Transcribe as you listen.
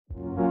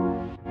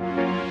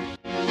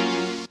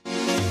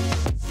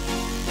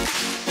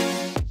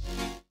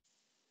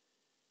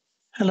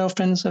Hello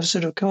friends of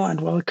Sudoku and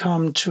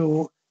welcome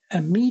to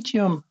a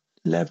medium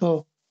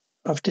level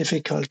of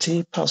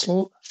difficulty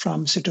puzzle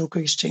from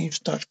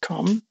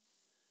sudokuexchange.com.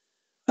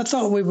 I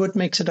thought we would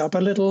mix it up a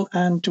little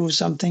and do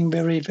something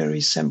very,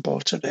 very simple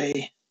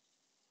today.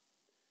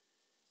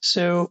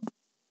 So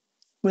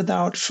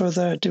without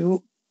further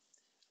ado,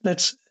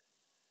 let's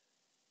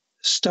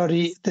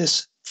study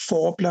this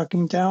 4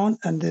 blocking down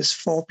and this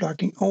 4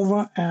 blocking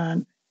over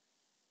and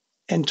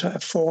enter a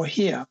 4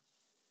 here.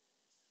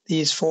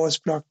 These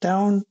 4s block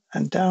down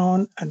and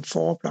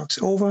 4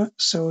 blocks over.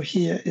 So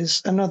here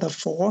is another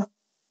 4.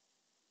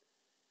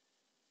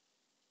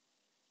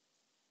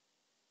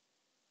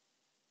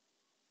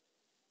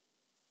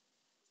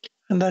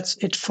 And that's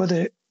it for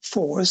the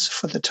 4s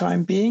for the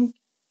time being.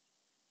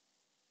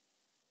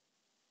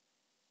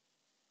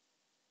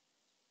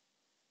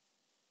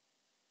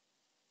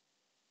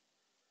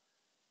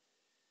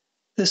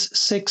 This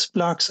 6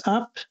 blocks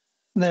up,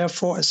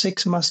 therefore a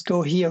 6 must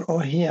go here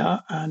or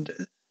here, and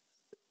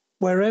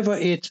wherever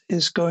it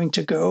is going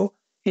to go,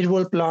 it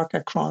will block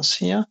across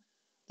here.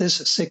 This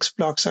 6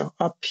 blocks are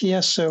up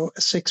here, so a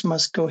 6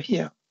 must go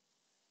here.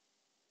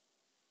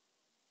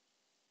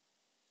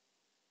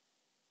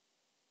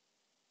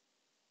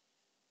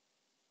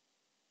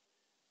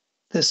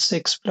 This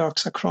 6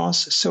 blocks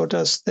across, so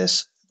does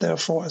this,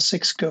 therefore a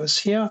 6 goes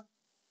here.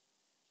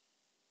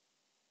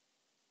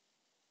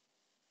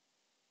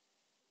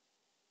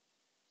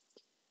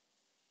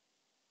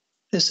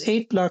 This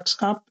 8 blocks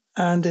up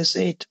and this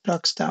 8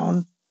 blocks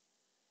down.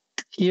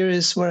 Here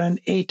is where an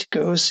 8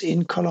 goes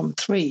in column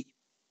 3.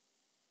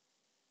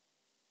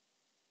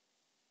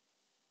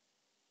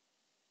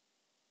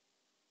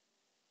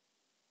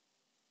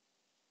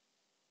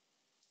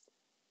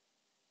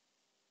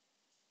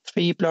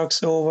 Three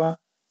blocks over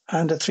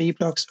and a 3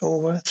 blocks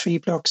over, 3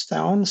 blocks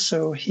down.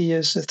 So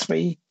here's a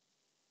 3.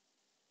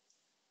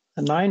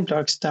 A 9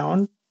 blocks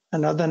down,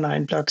 another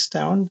 9 blocks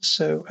down.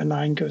 So a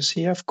 9 goes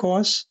here, of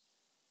course.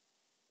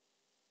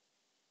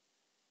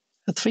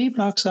 A 3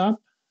 blocks up,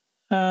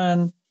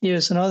 and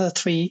here's another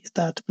 3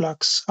 that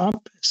blocks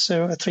up.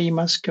 So a 3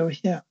 must go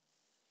here.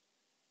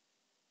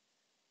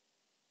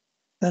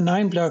 The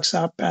 9 blocks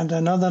up and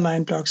another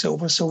 9 blocks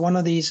over. So one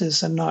of these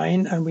is a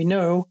 9, and we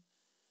know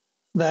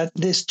that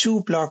this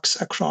 2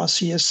 blocks across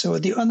here. So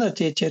the other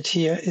digit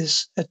here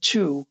is a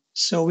 2.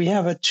 So we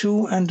have a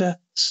 2 and a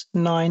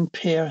 9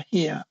 pair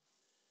here.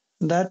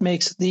 And that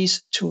makes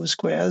these 2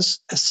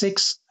 squares a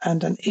 6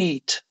 and an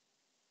 8.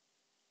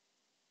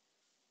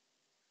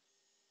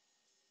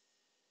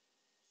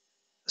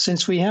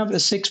 Since we have a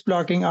 6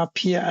 blocking up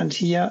here and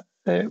here,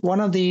 one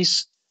of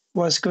these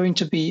was going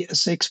to be a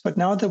 6. But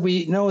now that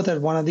we know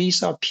that one of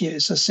these up here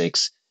is a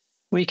 6,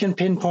 we can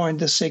pinpoint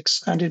the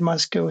 6 and it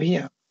must go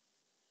here.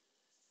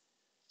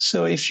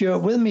 So if you're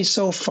with me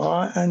so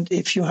far, and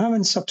if you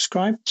haven't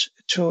subscribed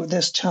to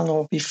this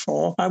channel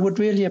before, I would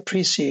really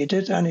appreciate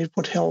it, and it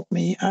would help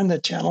me and the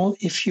channel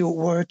if you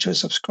were to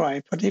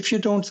subscribe. But if you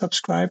don't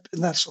subscribe,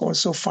 that's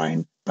also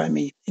fine by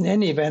me. In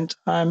any event,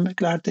 I'm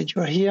glad that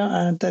you're here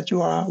and that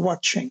you are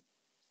watching.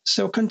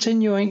 So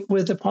continuing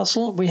with the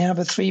puzzle, we have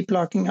a 3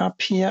 blocking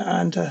up here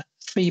and a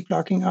 3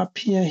 blocking up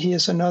here.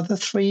 Here's another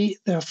 3,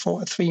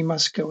 therefore a 3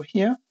 must go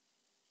here.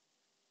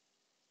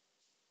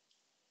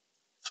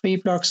 3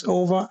 blocks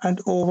over,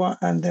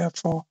 and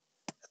therefore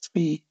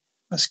 3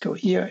 must go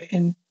here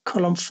in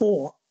column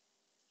 4.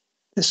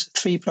 This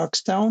 3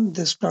 blocks down,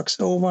 this blocks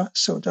over,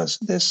 so does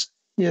this.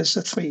 Here's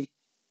a 3.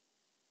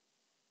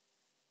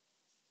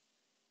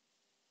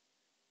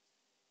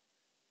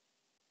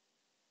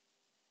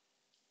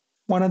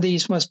 One of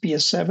these must be a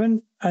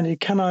 7, and it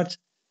cannot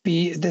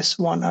be this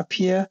one up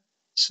here,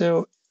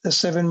 so the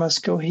 7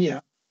 must go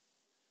here.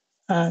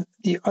 And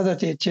the other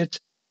digit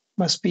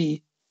must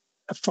be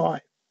a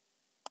 5.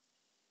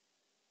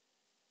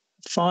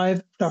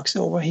 5 blocks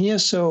over here,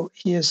 so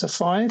here's a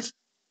 5.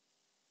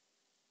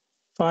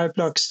 5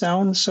 blocks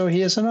down, so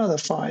here's another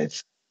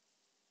 5.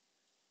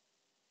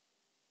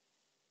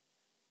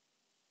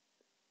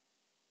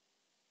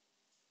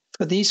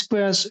 For these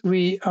squares,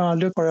 we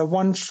look for a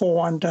 1,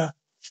 4, and a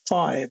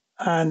 5.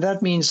 And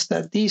that means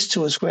that these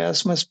 2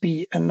 squares must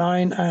be a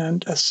 9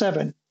 and a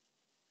 7.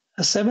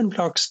 A 7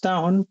 blocks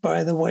down,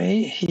 by the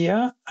way,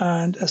 here,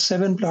 and a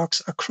 7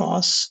 blocks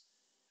across.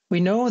 We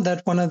know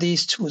that one of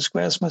these 2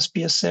 squares must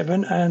be a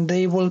 7, and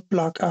they will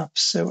block up,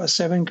 so a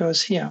 7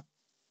 goes here.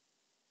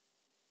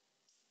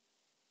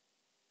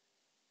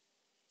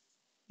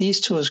 These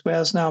 2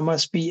 squares now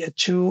must be a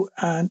 2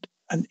 and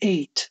an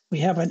 8. We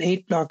have an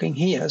 8 blocking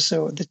here,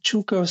 so the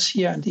 2 goes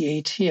here and the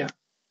 8 here.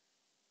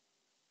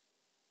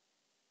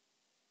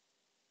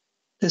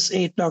 This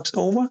 8 blocks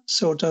over,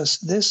 so does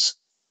this.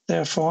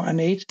 Therefore, an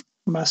 8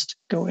 must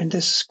go in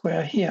this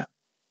square here.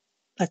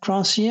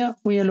 Across here,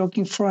 we are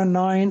looking for a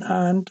 9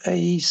 and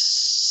a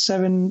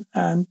 7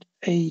 and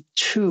a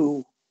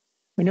 2.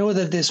 We know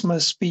that this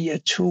must be a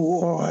 2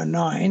 or a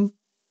 9.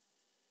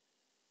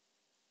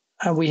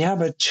 And we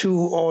have a 2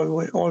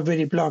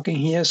 already blocking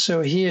here,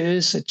 so here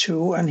is a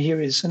 2 and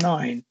here is a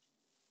 9.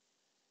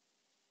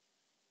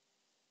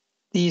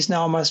 These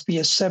now must be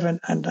a 7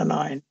 and a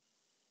 9.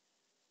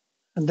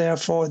 And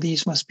therefore,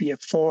 these must be a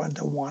 4 and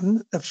a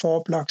 1. The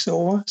 4 blocks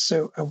over,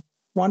 so a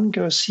 1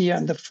 goes here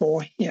and the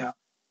 4 here.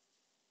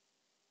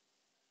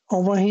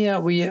 Over here,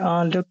 we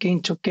are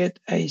looking to get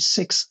a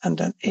 6 and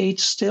an 8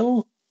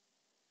 still.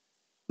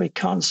 We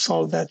can't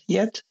solve that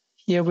yet.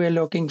 Here we're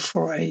looking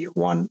for a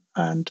 1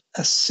 and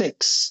a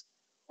 6.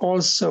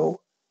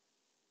 Also,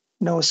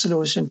 no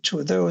solution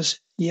to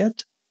those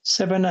yet.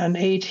 7 and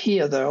 8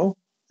 here, though.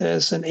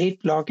 There's an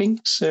 8 blocking,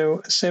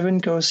 so 7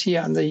 goes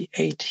here and the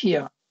 8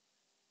 here.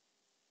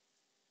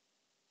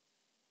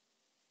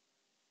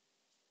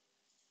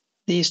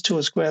 These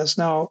two squares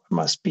now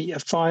must be a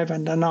 5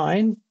 and a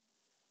 9.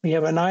 We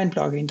have a 9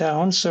 blocking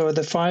down, so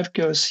the 5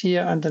 goes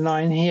here and the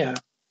 9 here.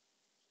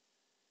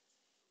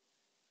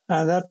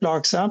 And that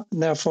blocks up,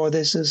 therefore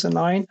this is a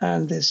 9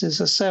 and this is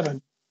a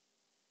 7,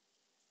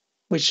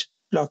 which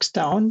blocks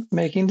down,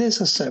 making this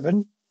a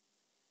 7,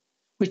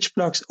 which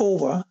blocks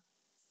over.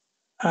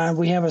 And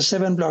we have a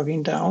 7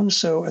 blocking down,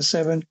 so a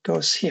 7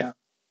 goes here.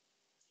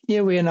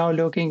 Here we are now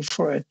looking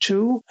for a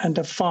 2 and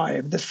a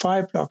 5. The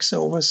 5 blocks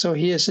over, so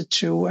here's a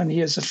 2 and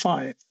here's a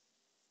 5.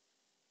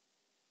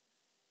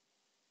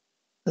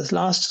 This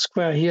last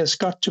square here has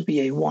got to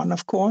be a 1,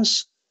 of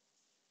course,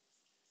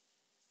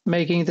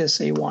 making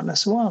this a 1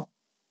 as well.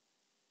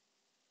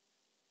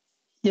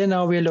 Here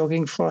now we're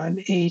looking for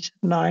an 8,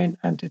 9,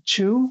 and a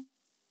 2.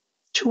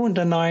 2 and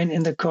a 9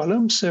 in the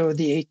column, so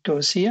the 8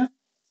 goes here.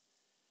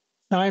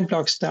 9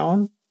 blocks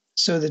down,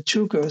 so the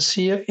 2 goes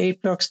here.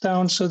 8 blocks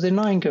down, so the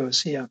 9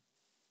 goes here.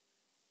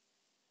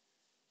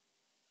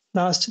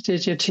 Last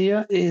digit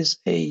here is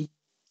a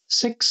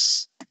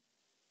 6,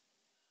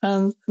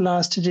 and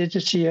last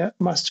digit here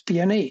must be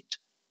an 8.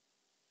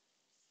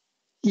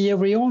 Here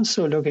we're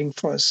also looking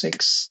for a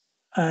 6,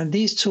 and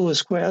these two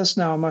squares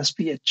now must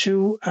be a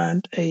 2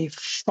 and a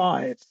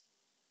 5.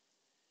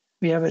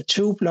 We have a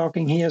 2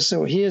 blocking here,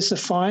 so here's a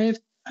 5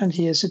 and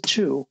here's a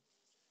 2.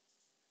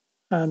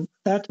 And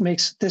that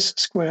makes this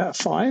square a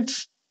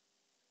 5.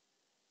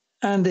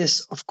 And this,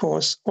 of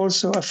course,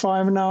 also a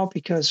 5 now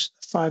because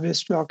 5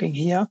 is blocking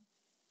here.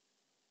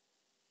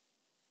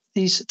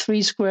 These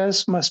 3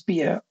 squares must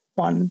be a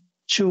 1,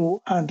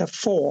 2, and a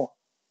 4.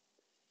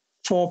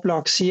 4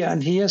 blocks here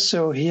and here,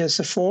 so here's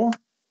a 4.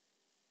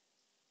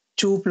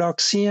 2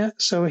 blocks here,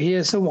 so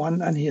here's a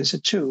 1 and here's a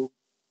 2.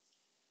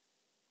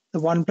 The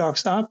 1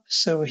 blocks up,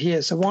 so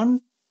here's a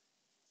 1.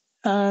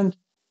 And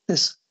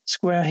this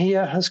square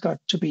here has got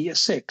to be a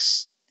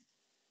 6,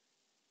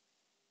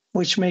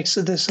 which makes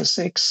this a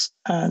 6.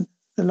 And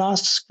the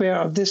last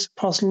square of this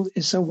puzzle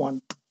is a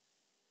 1.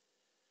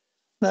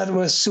 That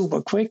was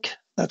super quick.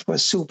 That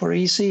was super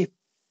easy.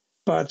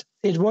 But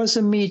it was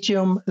a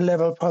medium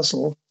level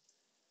puzzle,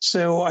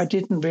 so I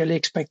didn't really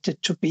expect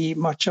it to be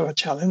much of a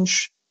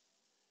challenge.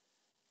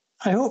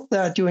 I hope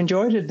that you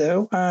enjoyed it,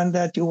 though, and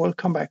that you will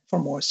come back for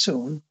more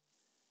soon.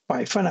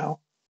 Bye for now.